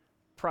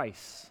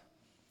price.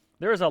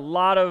 There is a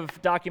lot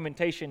of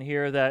documentation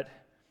here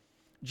that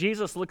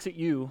Jesus looks at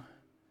you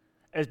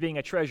as being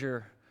a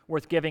treasure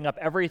worth giving up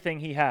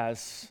everything he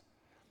has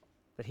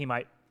that he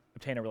might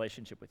obtain a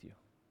relationship with you.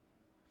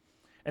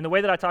 And the way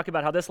that I talk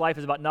about how this life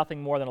is about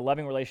nothing more than a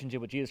loving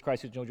relationship with Jesus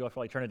Christ who's no joy for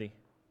all eternity.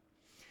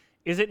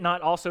 Is it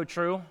not also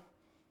true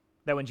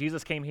that when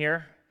Jesus came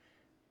here,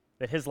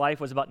 that his life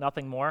was about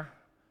nothing more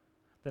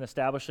than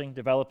establishing,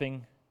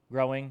 developing,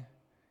 growing,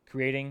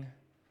 creating,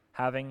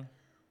 having,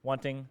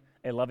 wanting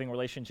a loving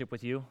relationship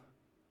with you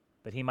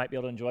that he might be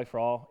able to enjoy for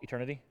all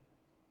eternity?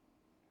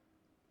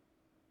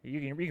 You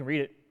can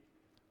read it.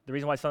 The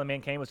reason why the Son of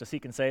Man came was to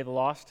seek and save the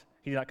lost.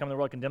 He did not come to the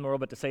world to condemn the world,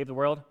 but to save the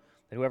world,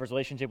 that whoever's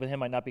relationship with him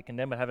might not be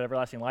condemned, but have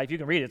everlasting life. You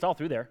can read it. It's all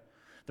through there.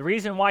 The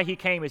reason why he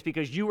came is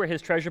because you were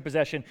his treasured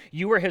possession.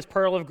 You were his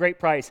pearl of great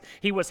price.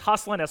 He was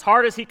hustling as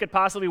hard as he could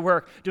possibly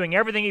work, doing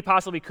everything he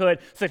possibly could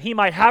so that he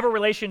might have a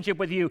relationship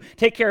with you,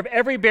 take care of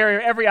every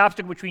barrier, every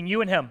obstacle between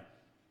you and him.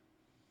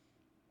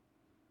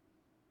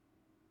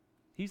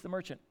 He's the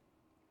merchant.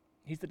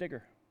 He's the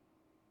digger.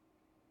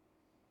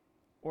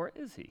 Or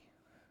is he?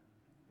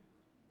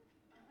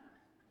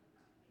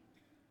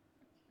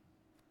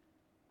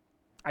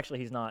 Actually,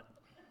 he's not.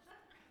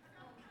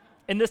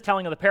 In this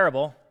telling of the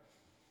parable,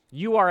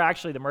 you are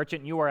actually the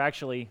merchant, you are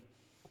actually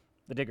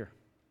the digger.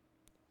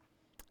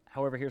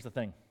 However, here's the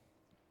thing.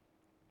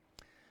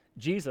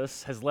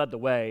 Jesus has led the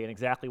way in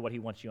exactly what he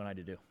wants you and I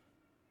to do.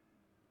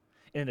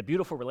 And in a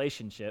beautiful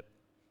relationship,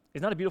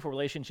 is not a beautiful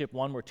relationship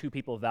one where two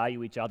people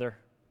value each other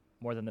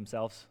more than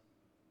themselves?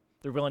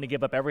 They're willing to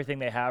give up everything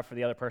they have for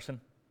the other person.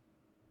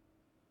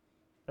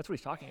 That's what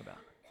he's talking about.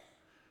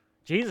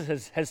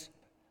 Jesus has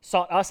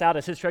sought us out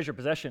as his treasure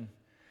possession.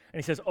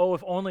 And he says, oh,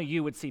 if only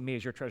you would see me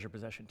as your treasure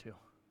possession too.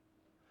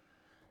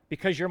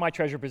 Because you're my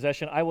treasure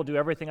possession, I will do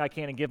everything I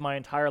can and give my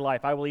entire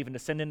life. I will even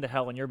descend into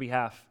hell on your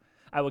behalf.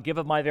 I will give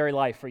of my very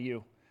life for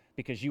you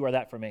because you are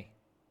that for me.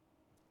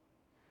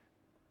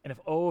 And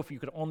if you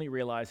could only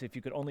realize, if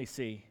you could only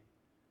see,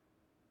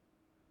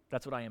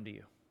 that's what I am to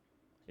you.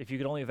 If you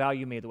could only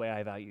value me the way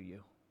I value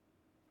you.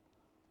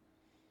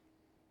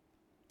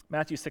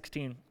 Matthew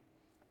 16,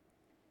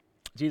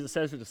 Jesus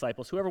says to the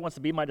disciples, whoever wants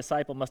to be my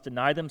disciple must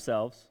deny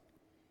themselves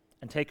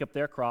and take up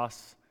their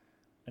cross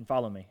and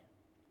follow me.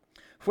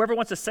 Whoever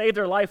wants to save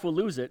their life will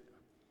lose it.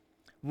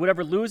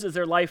 Whoever loses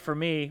their life for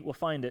me will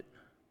find it.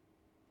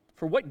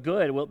 For what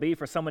good will it be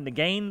for someone to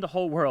gain the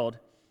whole world,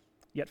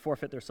 yet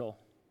forfeit their soul?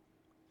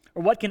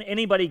 Or what can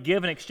anybody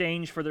give in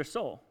exchange for their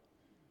soul?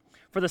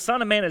 For the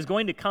Son of Man is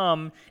going to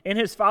come in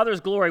his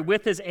Father's glory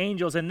with his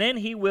angels, and then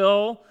he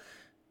will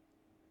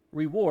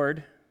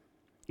reward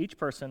each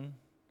person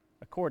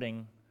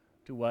according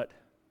to what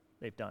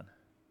they've done.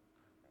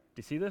 Do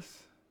you see this?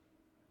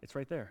 It's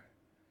right there.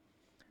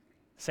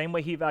 Same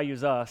way he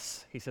values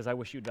us, he says, I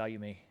wish you'd value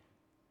me.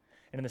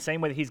 And in the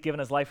same way that he's given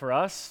his life for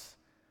us,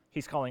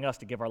 he's calling us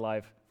to give our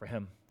life for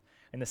him.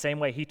 In the same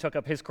way he took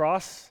up his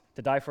cross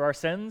to die for our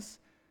sins,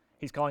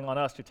 he's calling on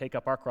us to take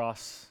up our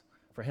cross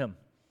for him.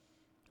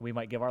 We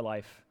might give our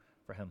life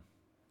for him.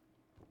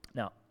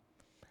 Now,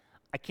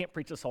 I can't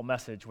preach this whole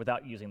message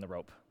without using the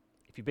rope.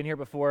 If you've been here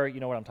before, you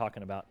know what I'm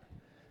talking about.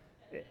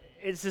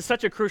 It's just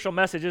such a crucial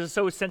message. It is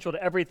so essential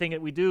to everything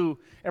that we do,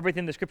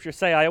 everything the scriptures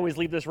say. I always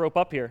leave this rope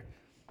up here.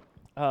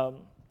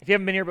 If you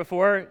haven't been here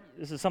before,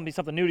 this is something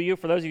new to you.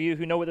 For those of you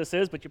who know what this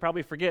is, but you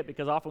probably forget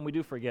because often we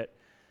do forget.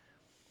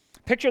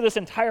 Picture this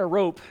entire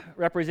rope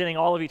representing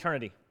all of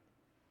eternity.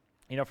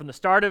 You know, from the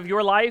start of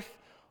your life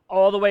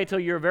all the way till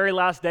your very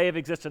last day of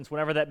existence,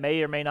 whenever that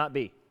may or may not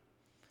be.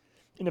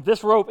 And if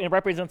this rope, it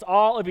represents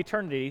all of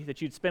eternity that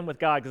you'd spend with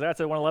God, because that's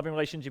a loving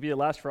relationship that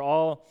lasts for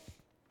all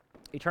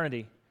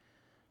eternity.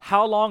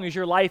 How long is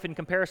your life in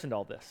comparison to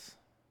all this?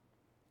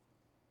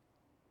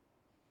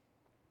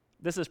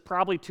 This is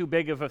probably too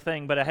big of a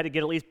thing, but I had to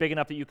get at least big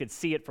enough that you could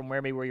see it from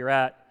where you're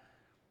at.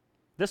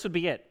 This would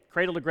be it,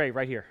 cradle to grave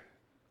right here.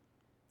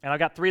 And I've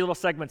got 3 little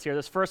segments here.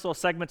 This first little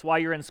segment's while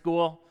you're in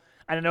school.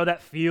 And I know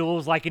that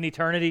feels like an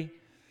eternity.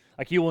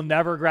 Like you will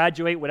never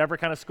graduate whatever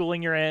kind of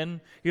schooling you're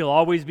in. You'll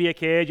always be a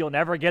kid. You'll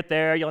never get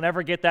there. You'll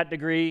never get that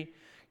degree.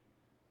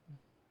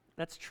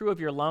 That's true of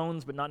your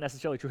loans, but not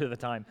necessarily true at the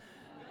time.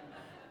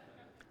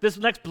 This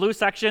next blue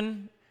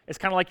section is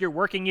kind of like your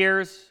working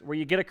years, where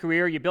you get a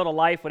career, you build a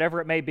life,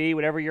 whatever it may be,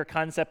 whatever your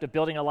concept of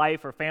building a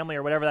life or family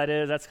or whatever that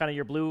is. That's kind of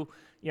your blue,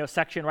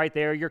 section right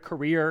there, your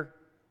career.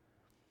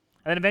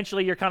 And then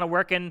eventually you're kind of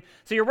working.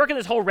 So you're working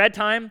this whole red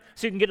time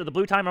so you can get to the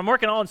blue time. I'm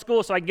working all in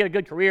school so I can get a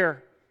good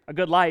career, a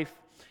good life.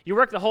 You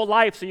work the whole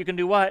life so you can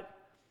do what?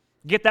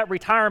 Get that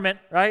retirement,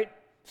 right?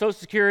 Social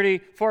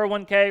Security,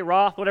 401k,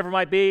 Roth, whatever it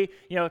might be.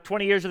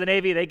 20 years of the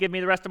Navy, they give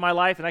me the rest of my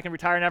life and I can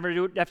retire and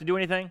never have to do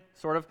anything,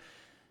 sort of.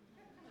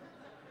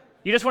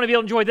 You just want to be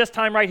able to enjoy this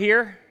time right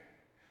here,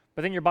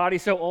 but then your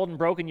body's so old and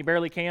broken you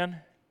barely can.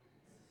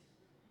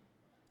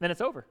 Then it's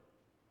over.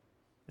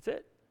 That's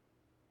it.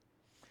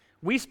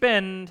 We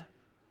spend,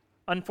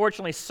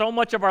 unfortunately, so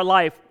much of our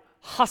life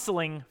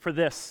hustling for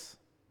this.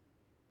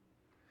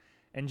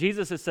 And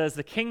Jesus says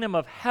the kingdom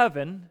of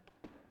heaven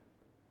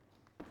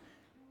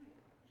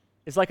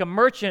is like a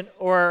merchant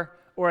or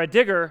a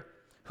digger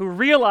who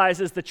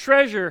realizes the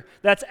treasure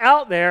that's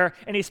out there,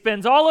 and he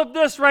spends all of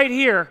this right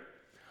here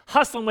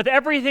hustling with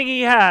everything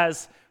he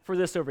has for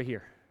this over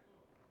here.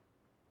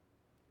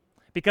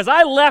 Because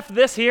I left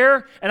this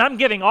here, and I'm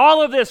giving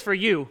all of this for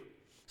you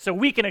so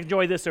we can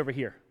enjoy this over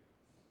here.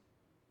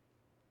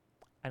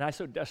 And I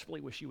so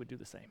desperately wish you would do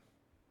the same,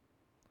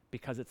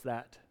 because it's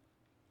that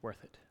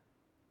worth it.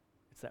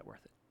 It's that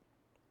worth it.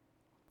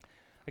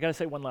 I got to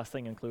say one last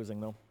thing in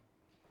closing, though.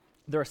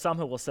 There are some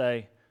who will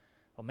say,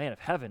 oh man, if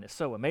heaven is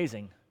so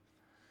amazing,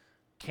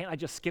 can't I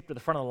just skip to the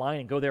front of the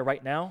line and go there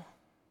right now?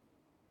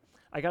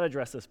 I got to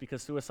address this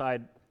because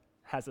suicide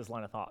has this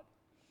line of thought.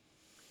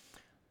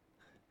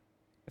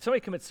 If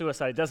somebody commits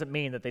suicide, it doesn't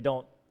mean that they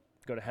don't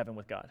go to heaven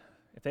with God.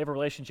 If they have a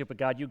relationship with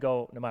God, you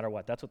go no matter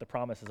what. That's what the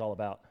promise is all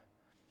about.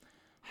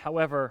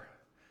 However,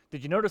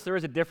 did you notice there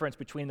is a difference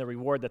between the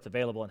reward that's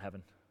available in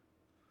heaven?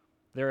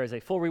 There is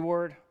a full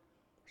reward,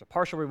 there's a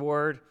partial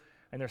reward,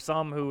 and there's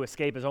some who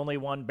escape as only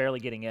one barely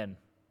getting in,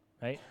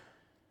 right?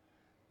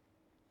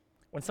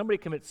 When somebody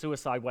commits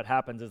suicide, what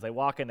happens is they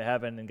walk into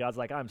heaven and God's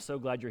like, I'm so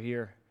glad you're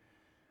here.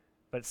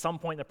 But at some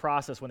point in the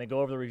process, when they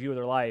go over the review of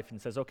their life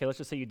and says, okay, let's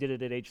just say you did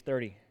it at age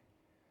 30.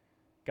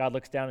 God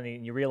looks down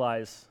and you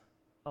realize,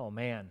 oh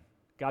man,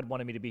 God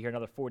wanted me to be here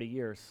another 40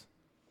 years.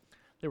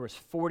 There was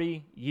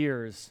 40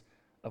 years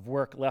of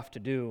work left to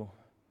do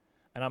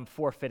and I'm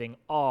forfeiting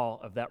all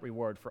of that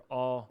reward for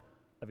all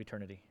of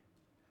eternity.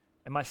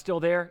 Am I still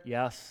there?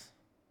 Yes.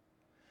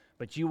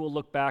 But you will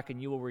look back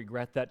and you will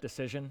regret that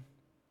decision.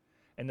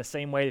 In the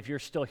same way, if you're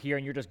still here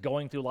and you're just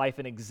going through life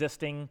and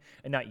existing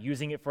and not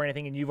using it for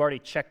anything, and you've already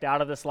checked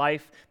out of this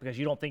life because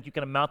you don't think you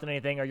can amount to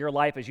anything, or your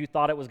life as you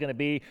thought it was going to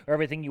be, or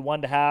everything you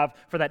wanted to have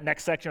for that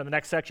next section, or the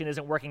next section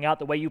isn't working out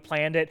the way you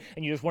planned it,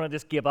 and you just want to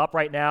just give up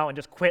right now and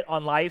just quit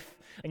on life,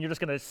 and you're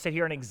just going to sit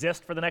here and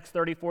exist for the next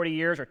 30, 40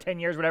 years or 10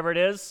 years, whatever it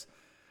is,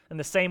 in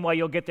the same way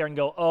you'll get there and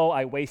go, oh,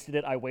 I wasted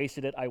it, I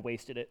wasted it, I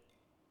wasted it.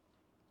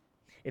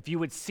 If you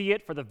would see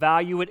it for the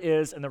value it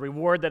is and the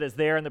reward that is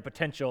there and the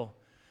potential,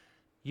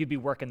 you'd be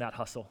working that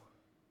hustle.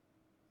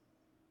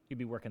 You'd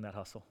be working that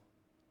hustle.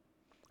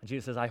 And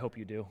Jesus says, I hope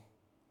you do.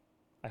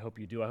 I hope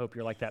you do. I hope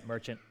you're like that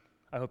merchant.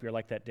 I hope you're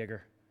like that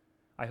digger.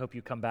 I hope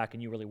you come back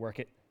and you really work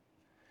it,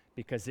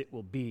 because it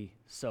will be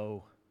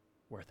so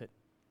worth it.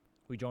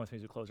 Will you join with me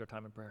as we close our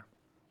time in prayer?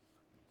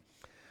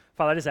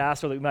 Father, I just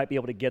ask so that we might be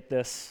able to get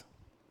this,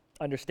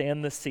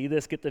 understand this, see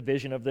this, get the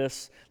vision of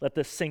this, let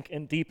this sink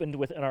in deep into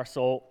within our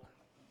soul.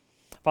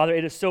 Father,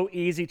 it is so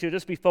easy to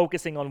just be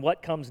focusing on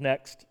what comes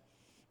next.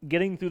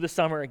 Getting through the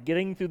summer,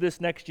 getting through this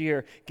next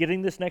year,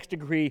 getting this next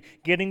degree,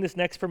 getting this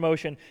next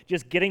promotion,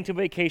 just getting to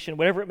vacation,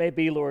 whatever it may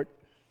be, Lord.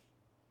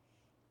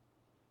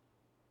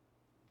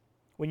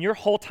 When your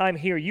whole time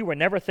here, you were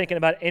never thinking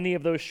about any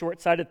of those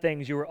short-sighted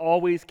things. You were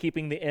always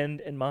keeping the end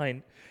in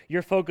mind.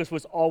 Your focus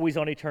was always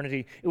on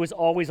eternity. It was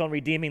always on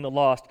redeeming the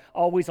lost,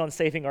 always on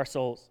saving our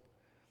souls,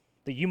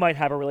 that you might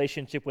have a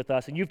relationship with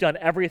us. And you've done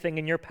everything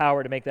in your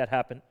power to make that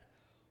happen.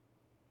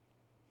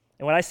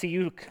 And when I see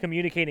you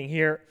communicating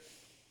here,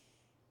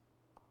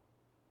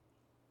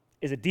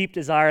 is a deep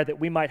desire that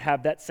we might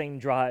have that same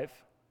drive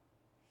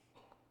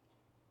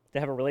to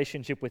have a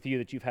relationship with you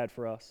that you've had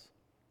for us.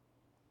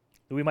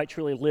 That we might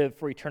truly live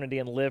for eternity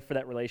and live for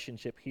that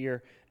relationship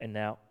here and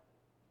now.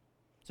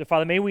 So,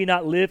 Father, may we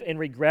not live in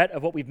regret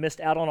of what we've missed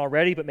out on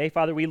already, but may,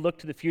 Father, we look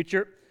to the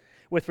future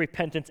with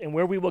repentance and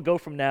where we will go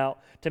from now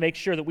to make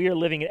sure that we are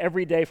living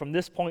every day from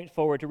this point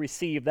forward to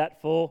receive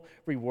that full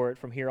reward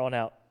from here on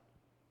out.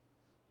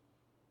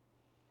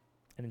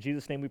 And in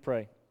Jesus' name we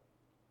pray.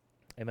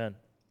 Amen.